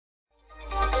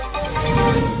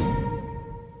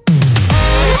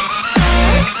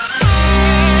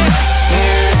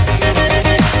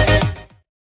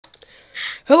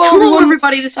Hello everyone.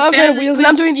 everybody, this is I'm FanofWheels, and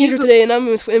I'm doing the intro FanofWheels. today, and I'm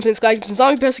with InfiniteSkyGames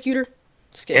and ZP789.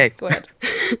 Just kidding. Hey. Go ahead.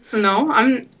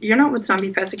 No, you're not with Zombie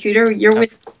Persecutor. You're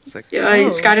with Sick.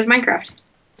 Sky does Minecraft.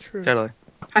 True. Totally.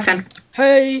 Hi, Fan.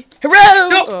 Hey. Hello.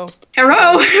 No. Oh.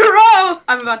 Hello.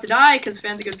 I'm about to die because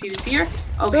Fan's a good PvPer.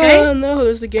 Okay. No,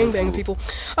 there's the gangbang people.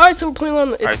 Alright, so we're playing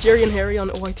on ItsJerryAndHarry on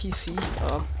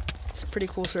OITC. It's a pretty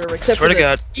cool server, except Swear for to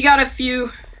God. You got a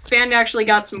few. Fan actually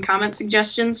got some comment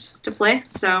suggestions to play,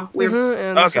 so we're.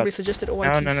 and Oh, somebody God. suggested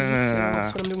OITC, No. so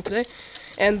that's what I'm doing today.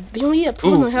 And the only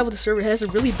problem I have with the server, it has a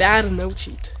really bad no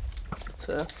cheat.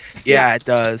 So. Yeah, it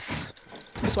does.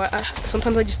 That's why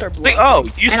sometimes I just start Like,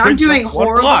 blocking. oh, you And I'm doing one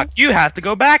horrible. block. You have to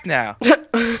go back now.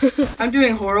 I'm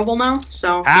doing horrible now,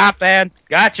 so. Fan.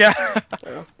 Gotcha.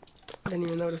 I didn't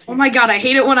even notice. Oh my God, I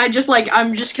hate it when I'm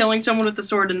just killing someone with the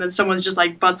sword and then someone just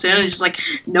like butts in and just like,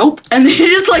 nope, and they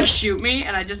just like shoot me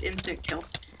and I just instant kill.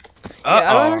 Yeah,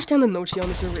 I don't understand the no cheat on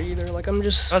the server either. Like, I'm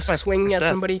just That's my swinging at death.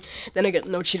 somebody, then I get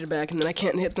no cheated back, and then I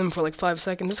can't hit them for like 5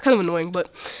 seconds. It's kind of annoying,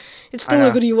 but it's still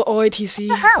a good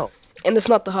OITC. How? And it's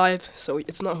not the Hive, so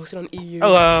it's not hosted on EU.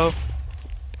 Hello.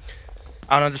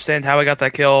 I don't understand how I got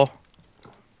that kill.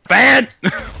 Fan.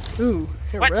 Ooh,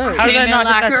 What? alright. How did I not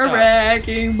like hit that a shot?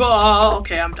 wrecking ball.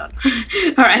 Okay, I'm done.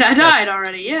 Alright, I died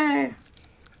already. Yay.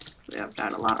 Yeah, I've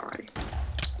died a lot already.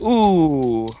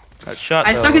 Ooh, that shot.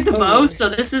 I though. suck at the Oh. bow, so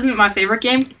this isn't my favorite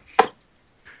game.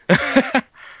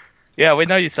 Yeah, we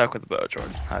know you suck with the bow,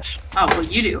 Jordan. Hush. Oh, well,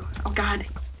 you do. Oh, God.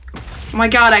 Oh, my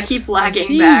God, I keep I lagging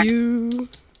see back. you.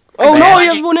 Oh no,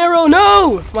 you have one arrow.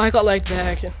 No! Well, I got lagged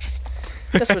back.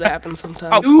 That's what happens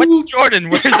sometimes. Oh, what, Jordan?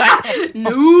 Where's that?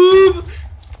 Noob!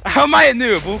 How am I a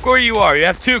noob? Look where you are. You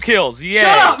have 2 kills. Yay.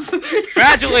 Shut up!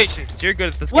 Congratulations. You're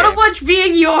good at this What game. a bunch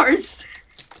being yours!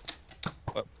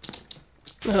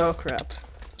 Oh crap.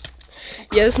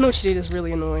 Yeah, this no cheat is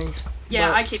really annoying. Yeah,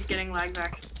 But- I keep getting lag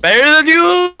back. Better than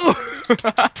you!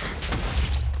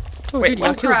 Oh, Wait, dude, you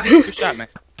what? got killed. crap. Who shot me?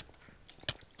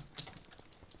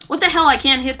 What the hell? I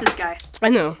can't hit this guy. I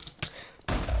know.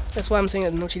 That's why I'm saying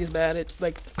that no cheat is bad. It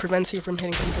like prevents you from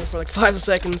hitting people for like 5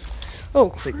 seconds. Oh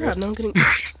Pretty crap! good. Now I'm getting.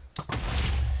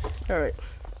 All right.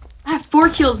 I have 4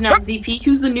 kills now, ZP.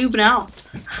 Who's the noob now?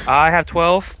 I have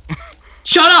 12.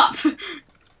 Shut up!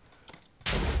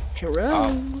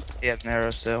 Hero. He has an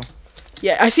arrow still.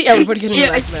 Yeah, I see everybody getting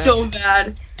Yeah, lagged it's back. so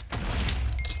bad.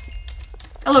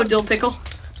 Hello, Dill Pickle.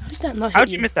 How did that not hit How'd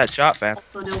you miss that shot, fam?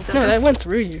 Also, Dill Pickle. No, that went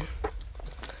through you.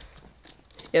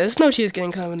 Yeah, this no cheat is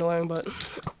getting kind of annoying, but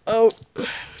oh.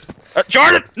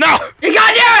 Jordan! No! God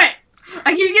damn it!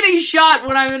 I keep getting shot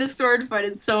when I'm in a sword fight.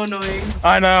 It's so annoying.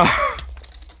 I know.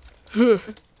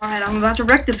 Alright, I'm about to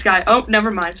wreck this guy. Oh,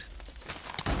 never mind.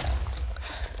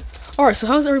 Alright, so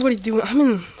how's everybody doing? I'm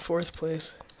in 4th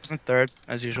place. I'm 3rd,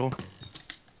 as usual.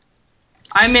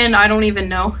 I'm in, I don't even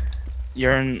know.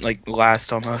 You're in, like,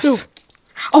 last almost. Ooh.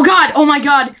 Oh God! Oh my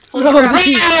God! Holy No, crap.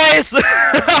 ZP. Yes!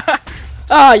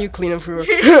 Ah, you clean and through.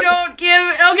 Don't give.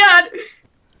 Oh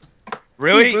God!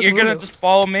 Really? broke You're the gonna window. just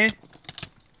follow me?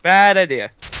 Bad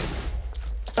idea.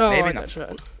 Oh, Maybe I not. got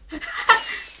shot.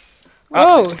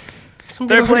 Oh,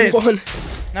 somebody 3rd already place.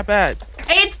 won. Not bad.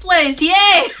 8th place!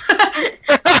 Yay!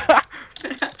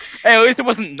 Hey, at least it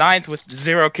wasn't 9th with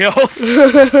 0 kills.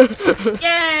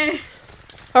 Yay!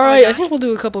 Alright, I gosh. think we'll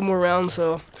do a couple more rounds,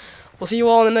 so we'll see you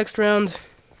all in the next round.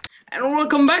 I don't want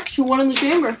to come back to one in the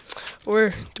chamber.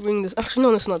 We're doing this. Actually,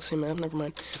 no, that's not the same map. Never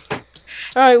mind.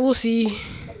 Alright, we'll see.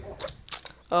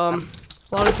 A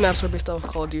lot of maps are based off of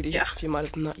Call of Duty. Yeah. If you might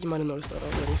have noticed that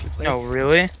already if you play. No,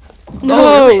 really? No,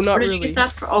 Oh, really? not Where did really. you get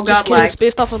that from? Oh Just God, kidding. lag. It's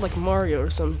based off of like Mario or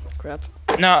some crap.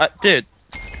 No, dude.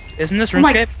 Isn't this Oh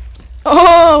my- RuneScape?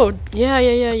 Oh, yeah.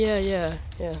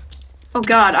 Oh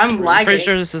God, I'm I'm lagging. pretty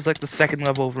sure this is like the 2nd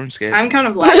level of RuneScape. I'm kind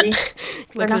of lagging.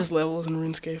 Like not? there's levels in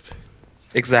RuneScape.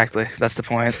 Exactly. That's the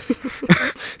point.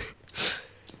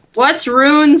 What's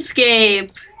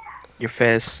RuneScape? Your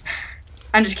face.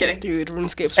 I'm just kidding. Dude,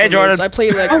 RuneScape's Hey, for Jordan. nerds. I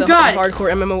play like Oh, the God.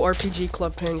 hardcore MMORPG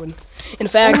Club Penguin. In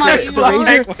fact, my the God.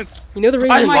 Razor, you know the I Oh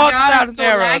Razor. my spawned God, down I'm an so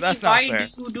arrow. laggy. That's not Why fair.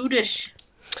 do you do this?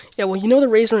 Yeah, well, you know the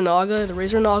Razor Naga. The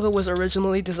Razor Naga was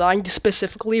originally designed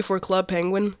specifically for Club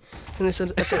Penguin, and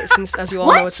since as you all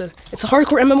know, What? it's a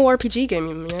hardcore MMORPG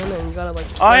game, man, and you gotta like.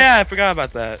 Oh play. yeah, I forgot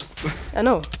about that. I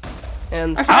know.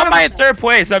 And I How forgot am I in about that. 3rd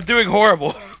place? I'm doing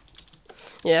horrible.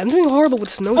 yeah, I'm doing horrible with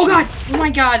snow. Oh God! Oh my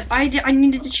God! I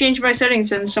needed to change my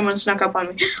settings and someone snuck up on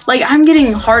me. Like I'm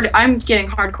getting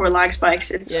hardcore lag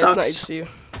spikes. It Yeah, sucks. it's not HCU.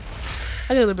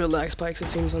 I got a little bit of lag spikes, it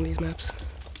seems, on these maps.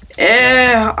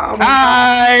 Yeah. Oh my God.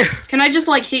 Hi! Can I just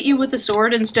like hit you with a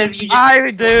sword instead of you just? Hi,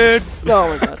 dude! Oh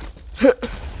my god.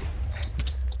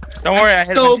 Don't worry, I I'm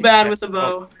hit so my bad teammate. with the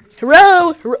bow.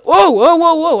 Hurrah! Whoa, whoa,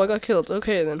 whoa, whoa! I got killed.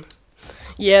 Okay then.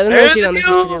 Yeah, the no cheat on this is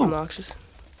pretty obnoxious.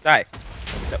 Die.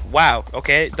 Wow.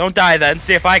 Okay. Don't die then.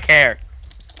 See if I care.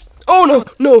 Oh no,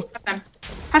 no.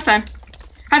 Hi, Fan.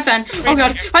 Hi, Fan. Oh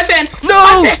god. Hi, Fan.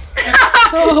 No!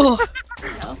 Oh.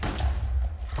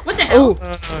 What the hell?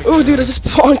 Oh, dude, I just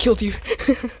pawn killed you.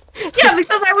 Yeah,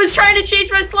 because I was trying to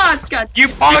change my slots, God. You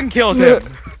pawn killed him.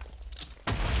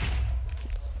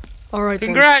 Alright then.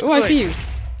 Congratulations. Oh, I see you.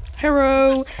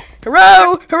 Hero!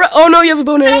 Hero! Hero! Oh no, you have a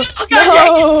bow and arrow.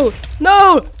 No!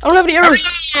 No! I don't have any arrows.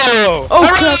 Hello! Oh,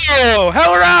 hello!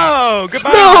 Hello!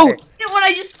 Goodbye! No! When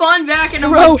I just spawned back and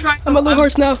I'm Hero! like trying to... I'm a little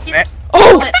horse now. Yeah.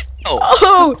 Oh! Oh!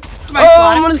 Oh! Come on, Oh,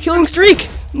 Swan. I'm on a killing streak!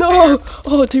 No!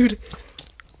 Oh, dude.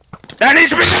 That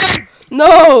is me!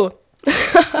 No!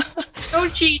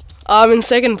 Don't cheat. I'm in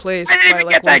second place. I didn't by, even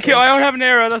like, get that one kill. point. I don't have an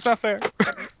arrow. That's not fair.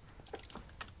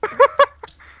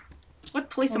 What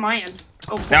place am I in?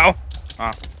 Oh, No.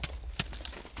 Oh.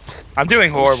 I'm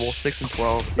doing horrible. 6 and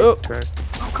 12. Jesus Oh. Christ.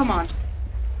 oh, come on.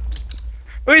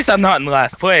 At least I'm not in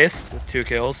last place with 2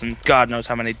 kills and God knows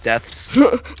how many deaths.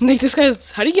 Nick, this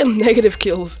guy's. How do you get negative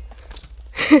kills?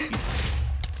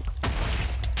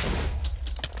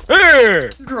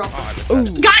 Urgh! Drop. Oh, I missed Ooh.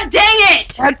 that. God dang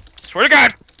it! God, swear to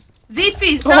God,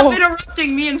 ZP, stop Oh.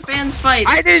 interrupting me and Fan's fight.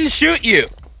 I didn't shoot you.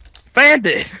 Fan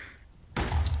did.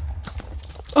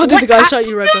 Oh, dude, the guy shot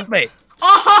you right there. Me.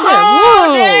 Oh, Yeah,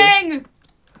 whoa.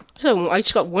 dang! I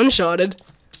just got one-shotted.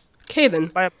 Okay then.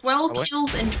 12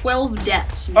 kills and 12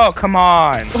 deaths. Oh, come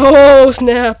on. Oh,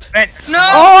 snap. Man, No!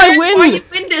 Oh, I Fan, win! Why you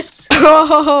win this?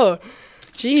 Oh,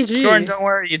 GG. Jordan, don't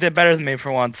worry. You did better than me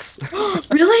for once.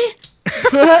 Really?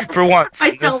 For once.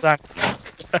 I This still- time.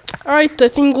 Alright, I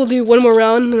think we'll do one more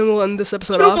round and then we'll end this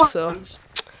episode Two off, more so rounds.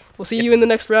 we'll see you in the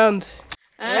next round.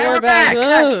 And we're back.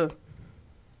 Oh.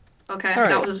 Okay,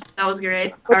 Alright. that was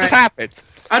great. What just Alright. happened?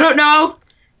 I don't know.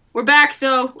 We're back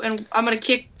though, and I'm gonna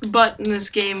kick butt in this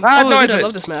game. Ah, Oh, dude, noises. I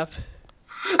love this map.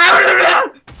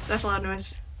 That's a loud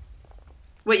noise.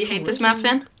 Wait, you hate this map,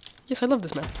 Finn? Yes, I love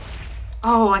this map.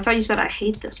 Oh, I thought you said I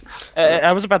hate this map.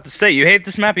 I was about to say, you hate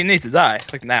this map, you need to die.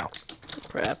 Like now.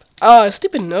 Crap. Ah,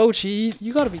 stupid no cheat.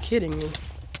 You gotta be kidding me.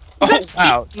 Oh, that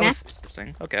wow. cheap, That was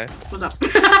interesting. Okay. What's up?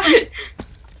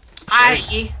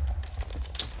 I.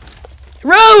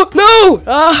 Row! No!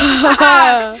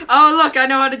 Ah! Oh look, I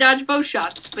know how to dodge bow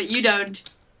shots, but you don't.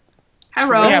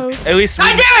 Hello. Yeah, at least we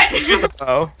God damn it! the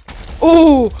bow.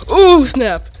 Oh! Oh,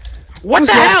 snap! What Who's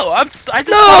the that? hell? I just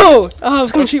No! Oh, I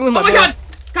was gonna shoot with my Oh my bow. god!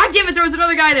 God damn it! There was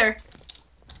another guy there.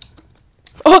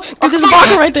 Oh, dude, there's a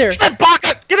baka right there. Shit,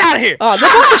 Baka, get out of here! Ah,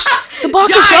 the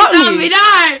baka Die, shot zombie, me.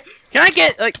 die! Can I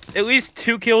get like at least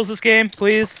 2 kills this game,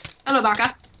 please? Hello,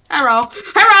 Baka. Hello.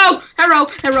 Hello. Hello.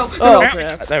 Hello. Oh, Hello.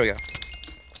 crap. There we go.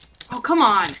 Oh, come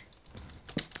on.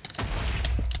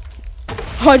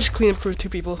 Oh, I just cleaned up for 2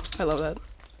 people. I love that.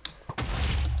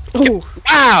 Oh.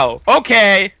 Wow.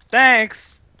 Okay.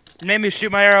 Thanks. You made me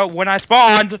shoot my arrow when I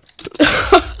spawned.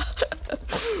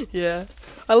 Yeah.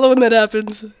 I love when that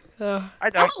happens. I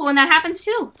don't. Oh, and that happens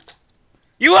too.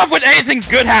 You love when anything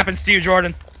good happens to you,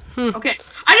 Jordan. Okay.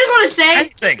 I just want to say,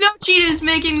 Anything. Snow Cheat is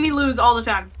making me lose all the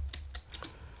time.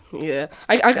 Yeah.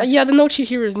 Yeah, the no cheat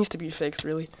here needs to be fixed,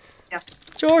 really. Yeah.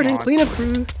 Jordan, Come on. clean up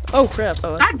crew. Oh, crap.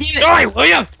 Oh. God damn it. Die, will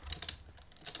ya?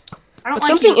 I don't But like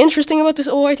something you. interesting about this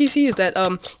OITC is that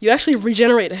you actually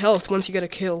regenerate health once you get a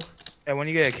kill. Yeah, when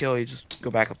you get a kill, you just go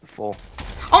back up to full.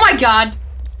 Oh my god.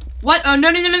 What? Oh, no.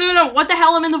 What the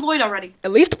hell? I'm in the void already.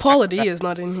 At least Paula D is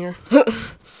not in here.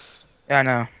 Yeah, I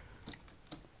know.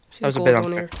 She's That was a a gold bit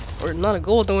donor. Or not a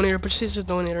gold donor, but she's just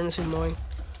donator and it's annoying.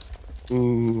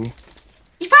 Ooh.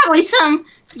 He's probably some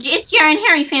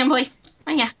ItsJerryAndHarry fanboy.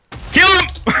 Oh yeah. Kill him!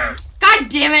 God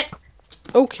damn it.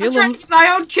 Oh, I'm kill trying him. to get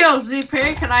my own kills,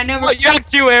 ZP, and I never. Oh, you had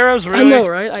 2 arrows, I really? know,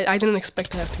 right? I didn't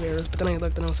expect to have 2 arrows, but then I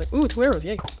looked and I was like, ooh, 2 arrows,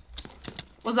 yay.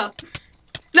 What's up?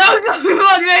 No, come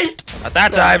on, guys. At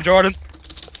that time, Jordan.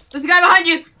 There's a guy behind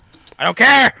you. I don't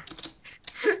care.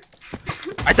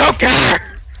 I don't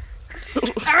care.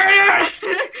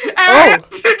 Oh!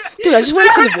 Dude, I just went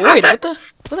into the void.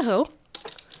 What the hell?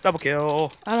 Double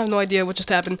kill. I have no idea what just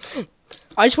happened.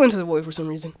 I just went into the void for some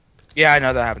reason. Yeah, I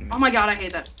know that happened to Oh me. my god, I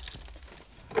hate that.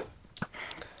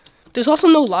 There's also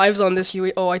no lives on this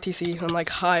OITC, unlike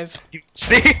Hive. You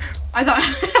see? I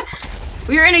thought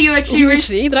we were in a UHC.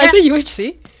 UHC? Did I say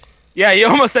UHC? Yeah, you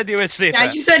almost said UHC.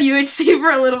 Yeah, you said UHC for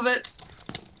a little bit.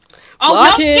 Oh,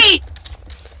 Block no it. cheat!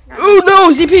 Oh no,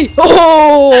 ZP!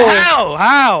 Oh!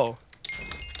 How?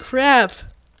 Crap.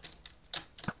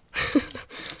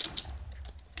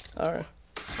 Alright.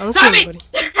 I don't see Zombie! anybody.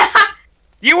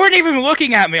 You weren't even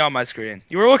looking at me on my screen.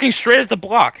 You were looking straight at the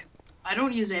block. I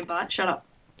don't use aimbot. Shut up.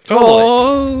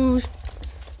 Oh, Oh,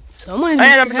 someone. And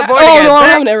I'm Oh avoiding no, it. I don't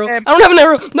have an Thanks, arrow. man. I don't have an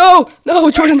arrow.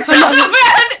 No, Jordan. I'm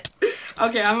not.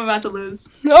 Okay, I'm about to lose.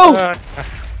 No.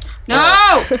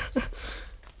 No!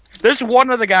 There's one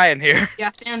other guy in here.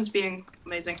 Yeah, Fan's being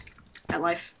amazing at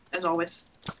life, as always.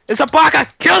 It's a baka!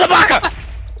 Kill the baka!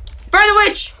 Burn the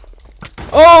witch!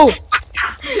 Oh.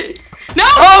 No!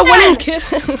 Oh, winning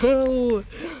kill.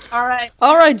 Alright.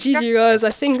 Alright, GG guys.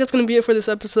 I think that's gonna be it for this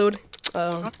episode.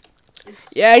 Yeah,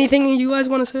 anything you guys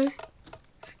want to say?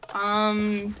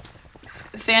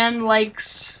 Fan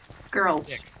likes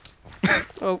girls.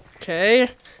 Okay.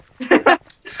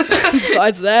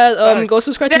 Besides that, go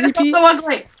subscribe to Fan's ZP. so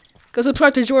ugly! Go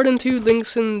subscribe to Jordan too.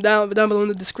 Links down below in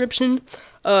the description.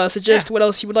 Suggest what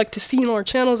else you would like to see in our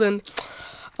channels, and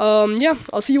yeah,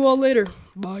 I'll see you all later.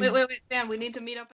 Bye. Wait, Fan, we need to meet up.